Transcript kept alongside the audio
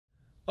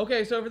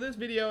Okay, so for this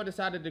video, I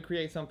decided to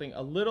create something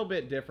a little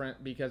bit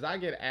different because I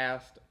get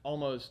asked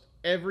almost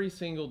every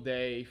single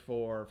day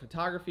for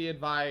photography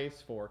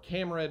advice, for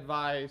camera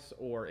advice,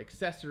 or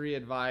accessory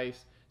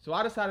advice. So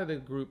I decided to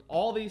group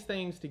all these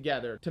things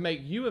together to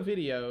make you a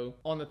video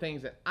on the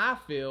things that I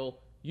feel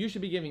you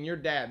should be giving your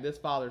dad this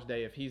Father's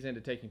Day if he's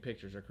into taking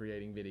pictures or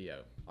creating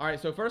video. All right,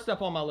 so first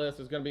up on my list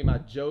is gonna be my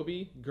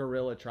Joby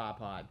Gorilla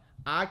Tripod.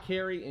 I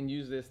carry and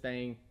use this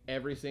thing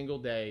every single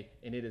day,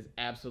 and it is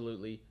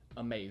absolutely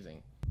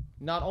amazing.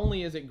 Not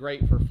only is it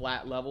great for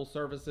flat level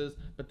surfaces,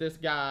 but this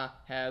guy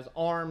has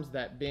arms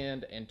that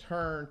bend and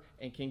turn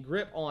and can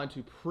grip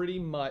onto pretty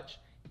much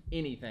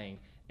anything.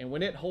 And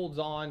when it holds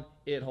on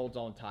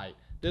tight.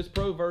 This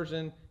Pro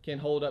version can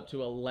hold up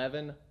to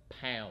 11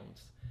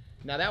 pounds.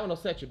 Now that one will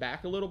set you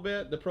back a little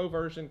bit. The Pro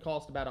version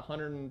costs about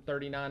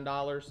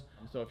 $139.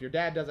 So if your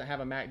dad doesn't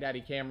have a Mac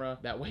Daddy camera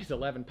that weighs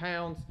 11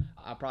 pounds,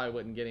 I probably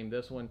wouldn't get him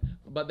this one.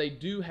 But they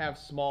do have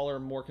smaller,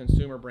 more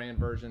consumer brand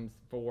versions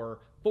for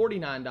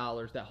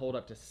 $49 that hold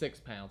up to 6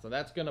 pounds. So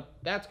that's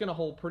gonna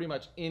hold pretty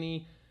much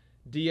any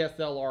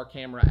DSLR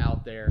camera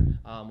out there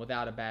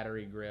without a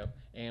battery grip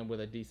and with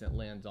a decent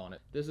lens on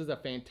it. This is a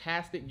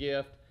fantastic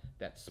gift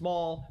that's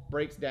small,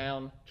 breaks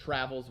down,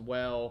 travels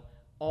well,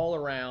 all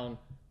around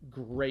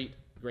great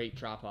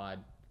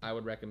tripod. I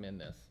would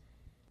recommend this.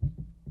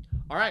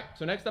 All right,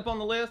 so next up on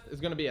the list is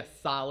gonna be a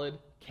solid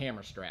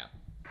camera strap.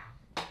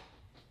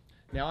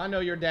 Now I know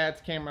your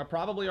dad's camera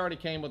probably already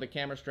came with a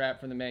camera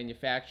strap from the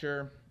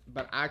manufacturer,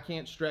 but I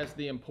can't stress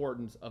the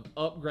importance of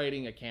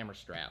upgrading a camera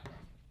strap.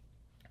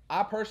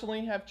 I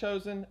personally have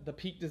chosen the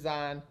Peak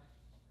Design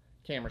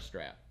camera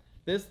strap.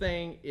 This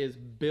thing is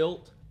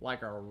built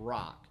like a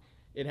rock.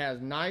 It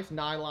has nice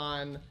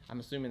nylon, I'm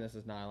assuming this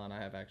is nylon, I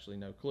have actually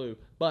no clue,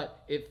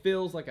 but it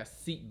feels like a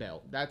seat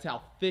belt. That's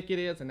how thick it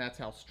is and that's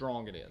how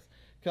strong it is.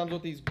 Comes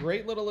with these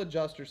great little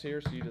adjusters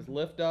here, so you just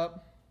lift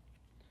up,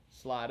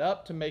 slide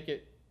up to make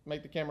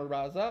the camera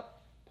rise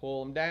up,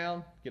 pull them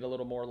down, get a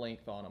little more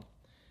length on them.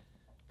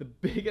 The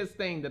biggest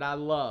thing that I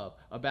love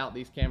about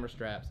these camera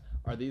straps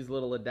are these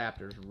little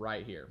adapters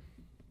right here.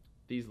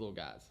 These little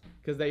guys.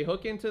 Because they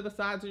hook into the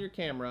sides of your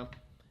camera,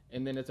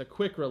 and then it's a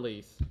quick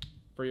release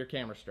for your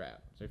camera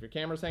strap. So if your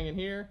camera's hanging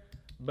here,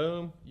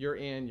 boom, you're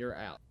in, you're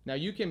out. Now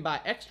you can buy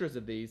extras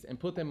of these and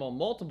put them on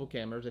multiple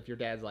cameras if your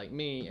dad's like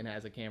me and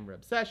has a camera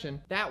obsession.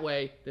 That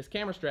way, this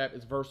camera strap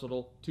is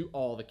versatile to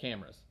all the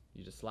cameras.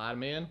 You just slide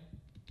them in,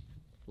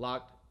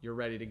 locked, you're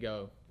ready to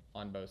go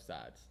on both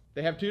sides.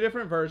 They have two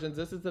different versions.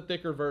 This is the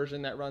thicker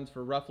version that runs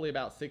for roughly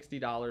about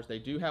 $60. They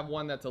do have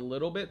one that's a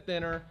little bit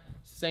thinner,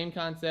 same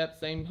concept,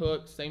 same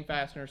hooks, same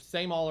fasteners,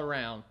 same all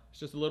around. It's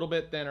just a little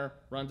bit thinner,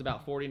 runs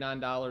about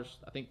 $49.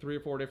 I think 3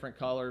 or 4 different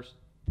colors.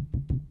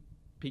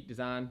 Peak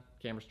Design,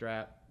 camera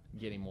strap,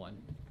 get him one.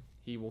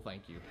 He will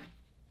thank you.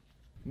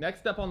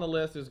 Next up on the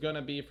list is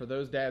gonna be for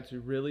those dads who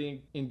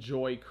really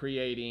enjoy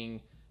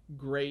creating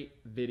great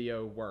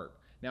video work.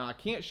 Now I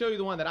can't show you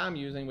the one that I'm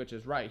using, which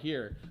is right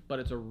here, but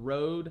it's a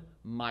Rode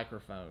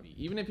microphone.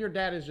 Even if your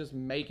dad is just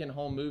making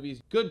home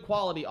movies, good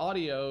quality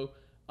audio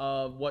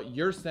of what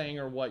you're saying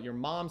or what your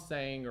mom's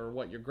saying or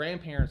what your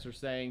grandparents are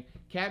saying,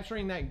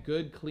 capturing that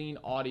good, clean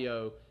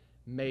audio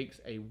makes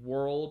a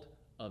world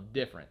of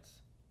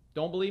difference.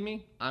 Don't believe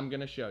me? I'm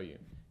gonna show you.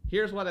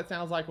 Here's what it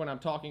sounds like when I'm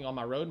talking on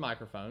my Rode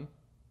microphone.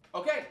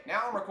 Okay,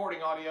 now I'm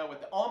recording audio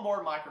with the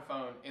onboard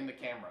microphone in the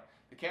camera.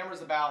 The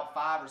camera's about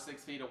 5 or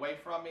 6 feet away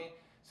from me,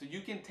 so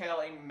you can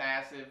tell a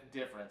massive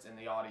difference in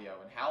the audio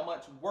and how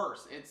much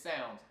worse it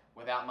sounds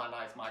without my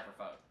nice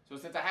microphone. So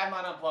since I have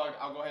mine unplugged,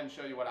 I'll go ahead and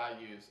show you what I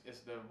use. It's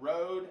the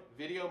Rode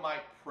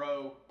VideoMic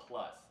Pro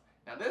Plus.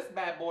 Now this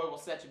bad boy will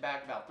set you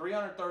back about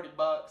 330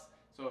 bucks.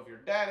 So if your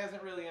dad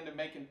isn't really into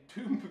making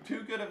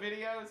too good of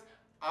videos,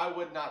 I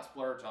would not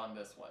splurge on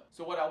this one.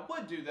 So what I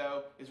would do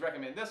though is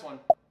recommend this one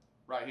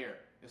right here.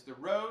 It's the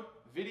Rode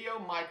Video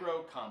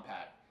Micro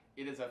Compact.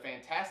 It is a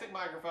fantastic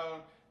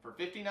microphone for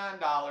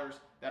 $59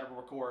 that will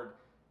record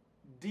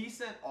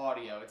decent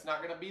audio. It's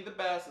not gonna be the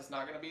best, it's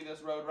not gonna be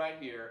this Rode right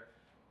here,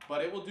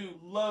 but it will do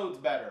loads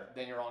better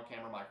than your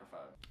on-camera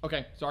microphone.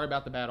 Okay, sorry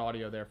about the bad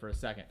audio there for a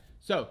second.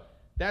 So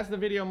that's the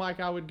video mic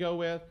I would go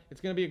with.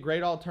 It's gonna be a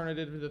great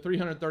alternative to the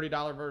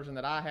 $330 version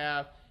that I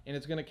have, and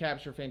it's gonna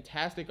capture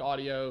fantastic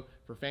audio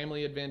for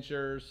family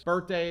adventures,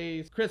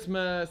 birthdays,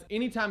 Christmas,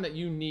 anytime that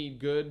you need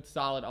good,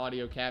 solid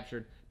audio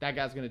captured, that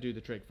guy's gonna do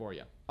the trick for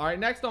you. All right,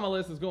 next on my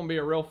list is gonna be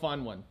a real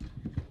fun one.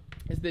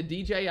 It's the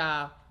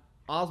DJI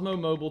Osmo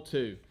Mobile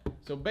 2.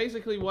 So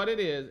basically what it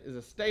is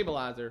a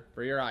stabilizer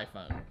for your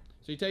iPhone.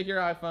 So you take your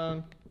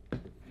iPhone,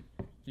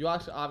 you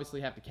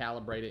obviously have to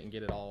calibrate it and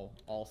get it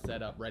all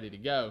set up, ready to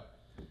go.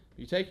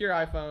 You take your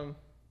iPhone,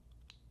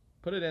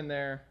 put it in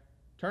there,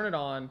 turn it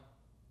on,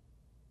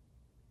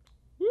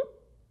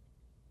 whoop,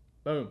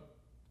 boom.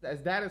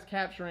 As that is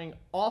capturing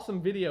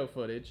awesome video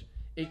footage,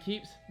 it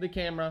keeps the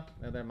camera,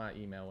 oh, there my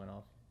email went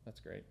off, that's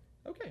great.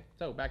 Okay,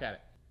 so back at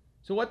it.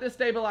 So what this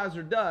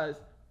stabilizer does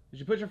is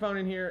you put your phone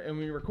in here, and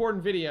when you're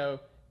recording video,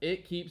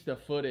 it keeps the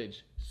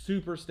footage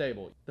super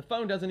stable. The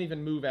phone doesn't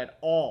even move at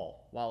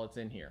all while it's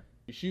in here.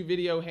 You shoot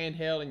video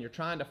handheld and you're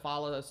trying to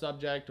follow a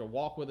subject or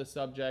walk with a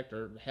subject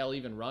or hell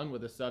even run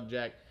with a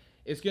subject,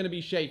 it's going to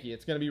be shaky.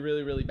 It's going to be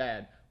really, really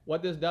bad.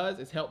 What this does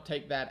is help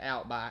take that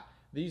out by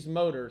these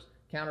motors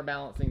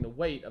counterbalancing the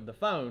weight of the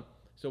phone.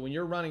 So when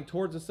you're running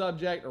towards a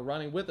subject or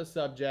running with a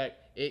subject,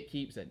 it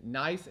keeps it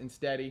nice and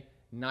steady,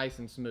 nice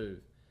and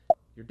smooth.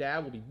 Your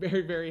dad will be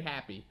very, very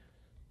happy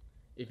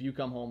if you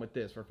come home with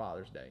this for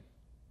Father's Day.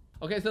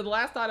 Okay, so the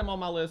last item on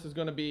my list is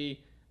going to be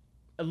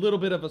a little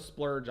bit of a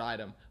splurge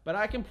item, but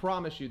I can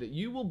promise you that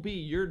you will be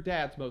your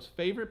dad's most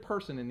favorite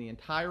person in the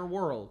entire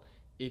world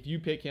if you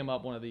pick him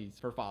up one of these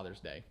for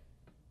Father's Day.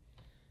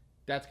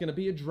 That's going to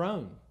be a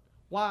drone.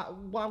 Why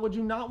would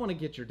you not want to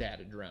get your dad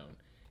a drone?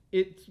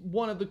 It's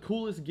one of the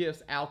coolest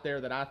gifts out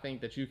there that I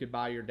think that you could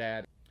buy your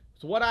dad.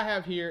 So what I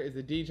have here is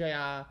a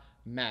DJI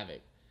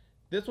Mavic.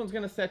 This one's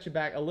going to set you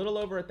back a little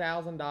over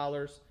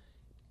 $1,000,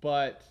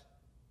 but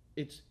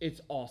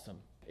it's awesome.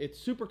 It's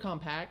super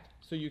compact,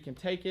 so you can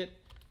take it,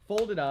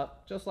 fold it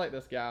up, just like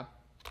this guy,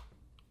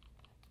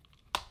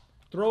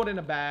 throw it in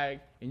a bag,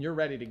 and you're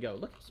ready to go.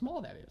 Look how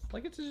small that is.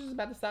 Like, it's just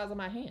about the size of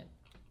my hand.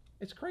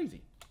 It's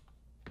crazy.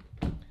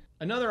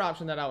 Another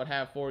option that I would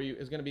have for you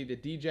is going to be the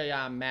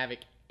DJI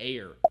Mavic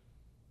Air.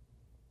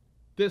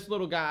 This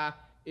little guy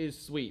is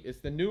sweet. It's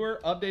the newer,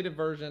 updated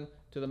version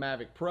to the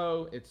Mavic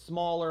Pro. It's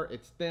smaller,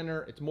 it's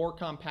thinner, it's more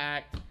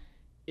compact.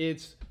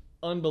 It's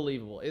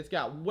unbelievable. It's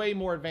got way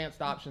more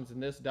advanced options than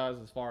this does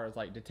as far as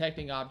like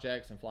detecting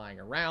objects and flying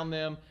around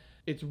them.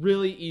 It's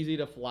really easy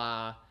to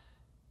fly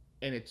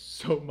and it's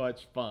so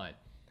much fun.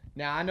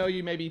 Now, I know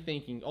you may be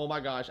thinking, oh my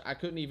gosh, I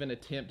couldn't even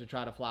attempt to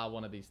try to fly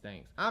one of these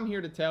things. I'm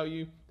here to tell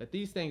you that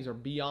these things are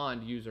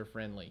beyond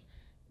user-friendly.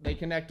 They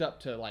connect up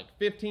to like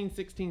 15,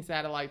 16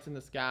 satellites in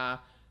the sky.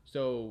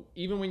 So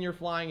even when you're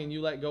flying and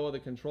you let go of the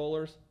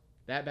controllers,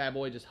 that bad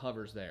boy just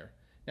hovers there.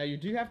 Now, you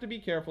do have to be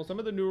careful. Some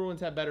of the newer ones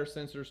have better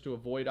sensors to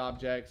avoid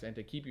objects and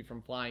to keep you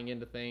from flying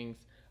into things.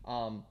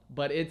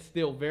 But it's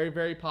still very,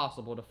 very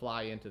possible to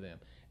fly into them.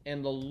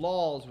 And the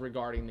laws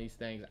regarding these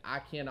things, I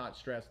cannot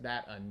stress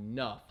that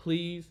enough.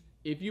 Please,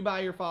 if you buy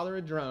your father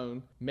a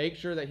drone, make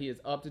sure that he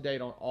is up to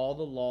date on all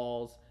the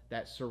laws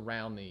that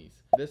surround these.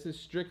 This is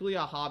strictly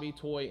a hobby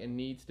toy and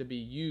needs to be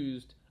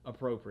used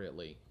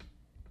appropriately.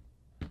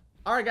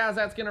 All right, guys,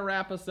 that's going to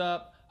wrap us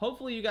up.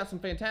 Hopefully you got some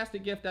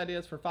fantastic gift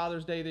ideas for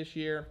Father's Day this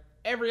year.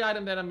 Every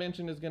item that I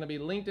mentioned is going to be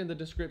linked in the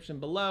description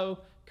below.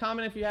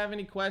 Comment if you have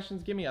any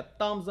questions. Give me a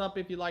thumbs up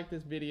if you like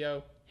this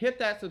video. Hit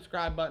that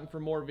subscribe button for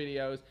more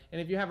videos. And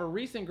if you have a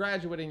recent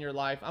graduate in your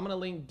life, I'm going to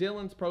link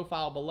Dylan's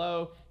profile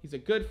below. He's a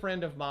good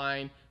friend of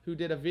mine who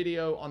did a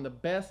video on the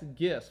best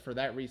gifts for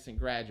that recent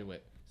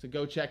graduate. So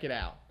go check it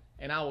out.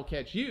 And I will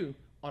catch you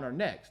on our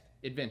next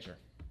adventure.